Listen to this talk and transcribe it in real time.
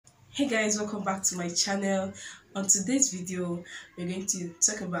Hey guys, welcome back to my channel. On today's video, we're going to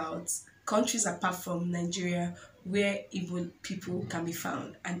talk about countries apart from Nigeria where Igbo people can be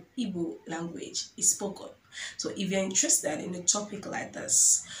found and Igbo language is spoken. So if you're interested in a topic like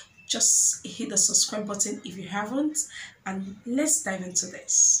this, just hit the subscribe button if you haven't, and let's dive into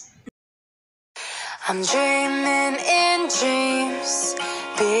this. I'm dreaming in dreams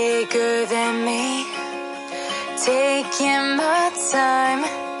bigger than me, taking my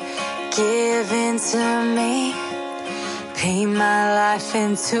time, giving to me, paint my life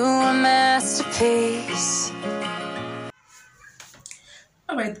into a masterpiece.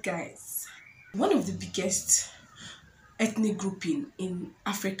 Alright guys, one of the biggest ethnic grouping in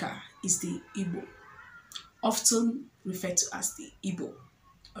Africa is the Igbo, often referred to as the Igbo.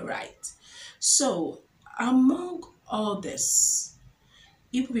 Alright, so among all this,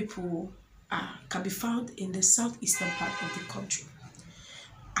 Igbo people can be found in the southeastern part of the country.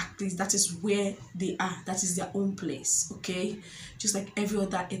 At least that is where they are. That is their own place, okay? Just like every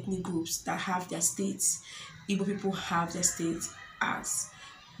other ethnic groups that have their states, Igbo people have their states as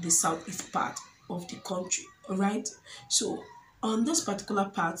the southeast part of the country, all right? So on those particular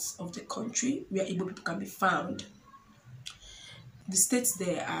parts of the country where Igbo people can be found, the states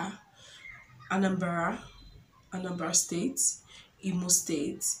there are Anambra State, Imo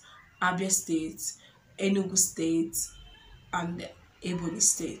State, Abia State, Enugu State, and Ebonyi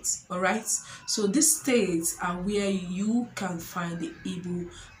State. Alright, so these states are where you can find the Igbo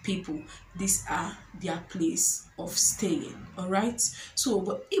people. These are their place of staying. Alright, so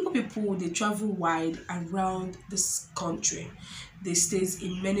but Igbo people, they travel wide around this country. They stay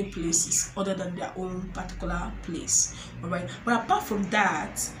in many places other than their own particular place. Alright, but apart from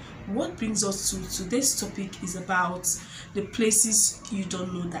that, what brings us to today's topic is about the places you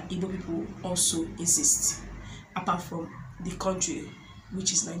don't know that Igbo people also exist, apart from the country,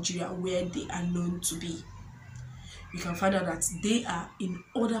 which is Nigeria, where they are known to be. You can find out that they are in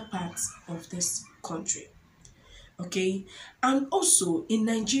other parts of this country. Okay, and also in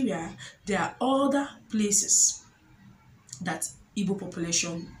Nigeria, there are other places that Igbo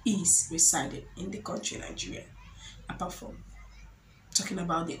population is residing in the country Nigeria, apart from talking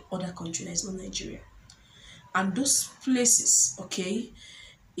about the other country that is not Nigeria. And those places, okay,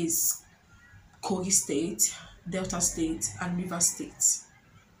 is Kogi State, Delta State, and River State.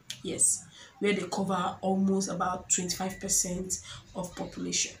 Yes, where they cover almost about 25% of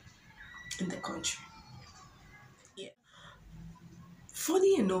population in the country. Yeah.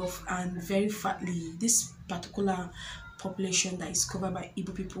 Funny enough and very fatly, this particular population that is covered by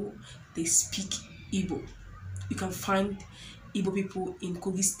Igbo people, they speak Igbo. You can find Igbo people in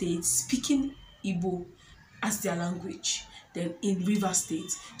Kogi State speaking Igbo as their language. Then in River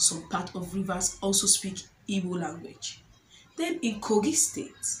State, some part of rivers also speak Igbo language. Then in Kogi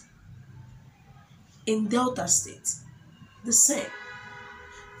State, in Delta State, the same.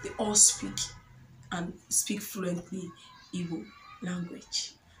 They all speak and speak fluently Igbo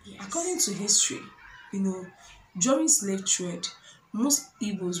language. Yes. According to history, during slave trade, most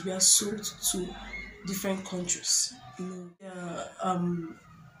Igbos were sold to different countries.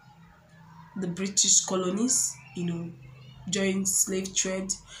 The British colonies, during slave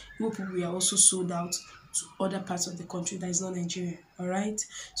trade, Igbo people were also sold out to other parts of the country that is not Nigeria. All right.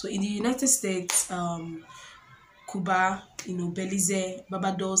 So in the United States, Cuba, Belize,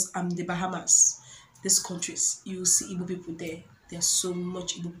 Barbados, and the Bahamas, these countries, you see Igbo people there. There's so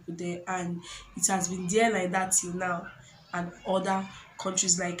much Igbo people there, and it has been there like that till now. And other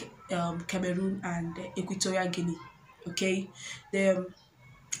countries like Cameroon and Equatorial Guinea. Okay,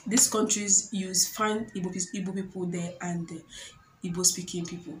 these countries find Igbo people there, and Igbo speaking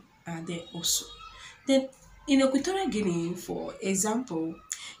people are there also. Then in Equatorial Guinea, for example,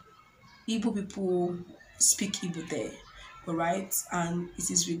 Igbo people speak Igbo there, all right, and it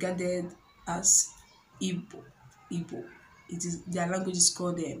is regarded as Igbo. It is their language is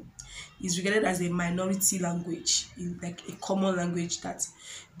called is regarded as a minority language, like a common language that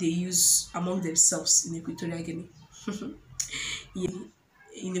they use among themselves in Equatorial Guinea.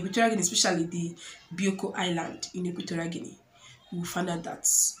 In Equatorial Guinea, especially the Bioko Island in Equatorial Guinea, you will find out that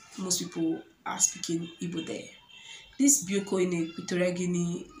most people are speaking Igbo there. This Bioko in Equatorial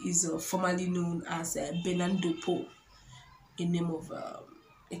Guinea is formerly known as Benandopo, a name of a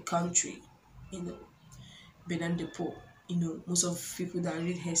country, Benandopo. Most of people that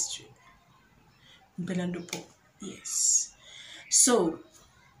read history, Benandopo, yes. So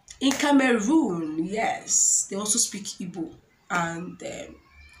in Cameroon, yes, they also speak Igbo, and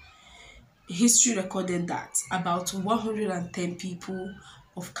history recorded that about 110 people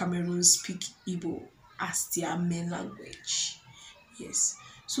of Cameroon speak Igbo as their main language. Yes,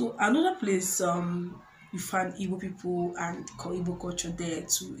 So another place you find Igbo people and Igbo culture there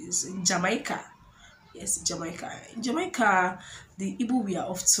too is in Jamaica. Yes, Jamaica. In Jamaica, the Igbo we are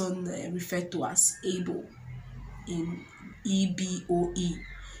often referred to as Igbo in EBOE.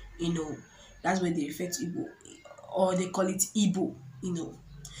 You know, that's where they refer to Igbo, or they call it Igbo. You know,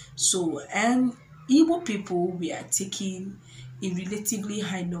 so and Igbo people we are taking a relatively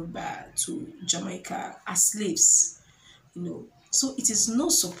high number to Jamaica as slaves. You know, so it is no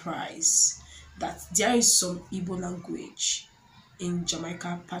surprise that there is some Igbo language in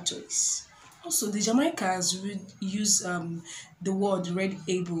Jamaica patois. Also, the Jamaicans use the word red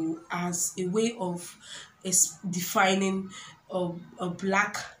able as a way of defining a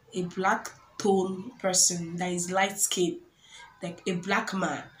black tone person that is light skin, like a black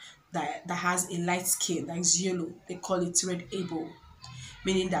man that has a light skin that is yellow. They call it red able,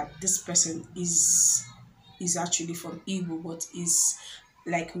 meaning that this person is actually from Igbo but is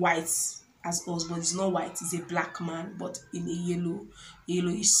like white as us, but it's not white, it's a black man but in a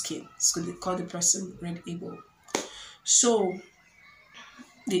yellowish skin. So they call the person red Igbo. So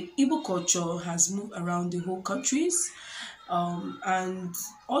the Igbo culture has moved around the whole countries, and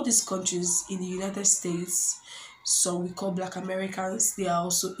all these countries in the United States, so we call Black Americans, they are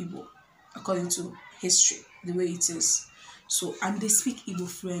also Igbo according to history, the way it is. So and they speak Igbo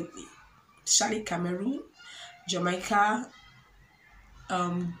fluently, especially Cameroon, Jamaica,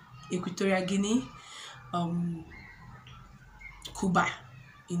 Equatorial Guinea, Cuba,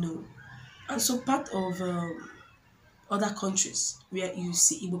 you know, and so part of other countries where you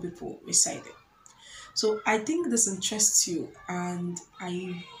see Igbo people residing. So I think this interests you, and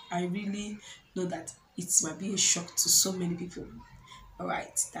I really know that it might be a shock to so many people. All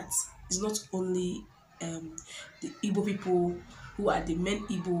right, that is not only the Igbo people who are the main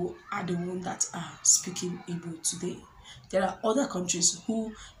Igbo are the one that are speaking Igbo today. There are other countries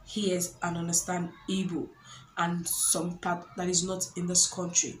who hears and understand Igbo, and some part that is not in this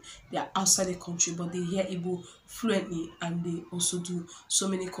country. They are outside the country, but they hear Igbo fluently, and they also do so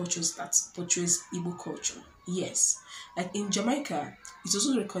many cultures that portrays Igbo culture. Yes, like in Jamaica, it's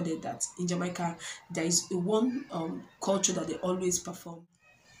also recorded that in Jamaica there is a one culture that they always perform.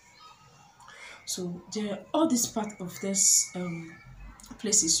 So there are all this part of this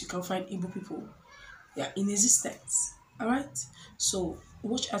places you can find Igbo people. They are in existence. All right. So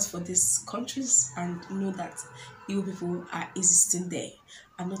watch out for these countries and know that Igbo people are existing there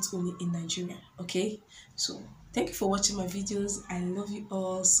and not only in Nigeria. Okay. So thank you for watching my videos. I love you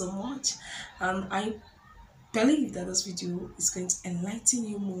all so much, and I believe that this video is going to enlighten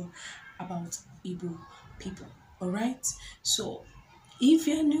you more about Igbo people. All right. So if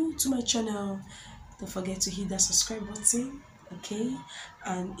you're new to my channel, don't forget to hit that subscribe button. Okay,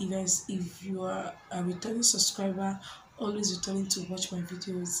 and if you are a returning subscriber, always returning to watch my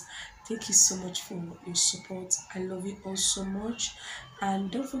videos, thank you so much for your support. I love you all so much, and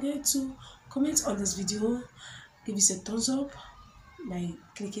don't forget to comment on this video, give us a thumbs up by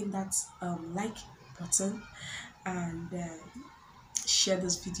clicking that like button, and share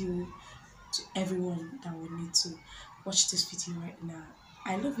this video to everyone that will need to watch this video right now.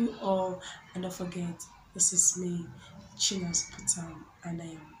 I love you all, and don't forget, this is me, Chinas Putam, and I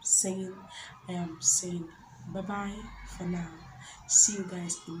am saying bye bye for now. See you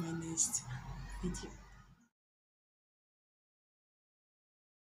guys in my next video.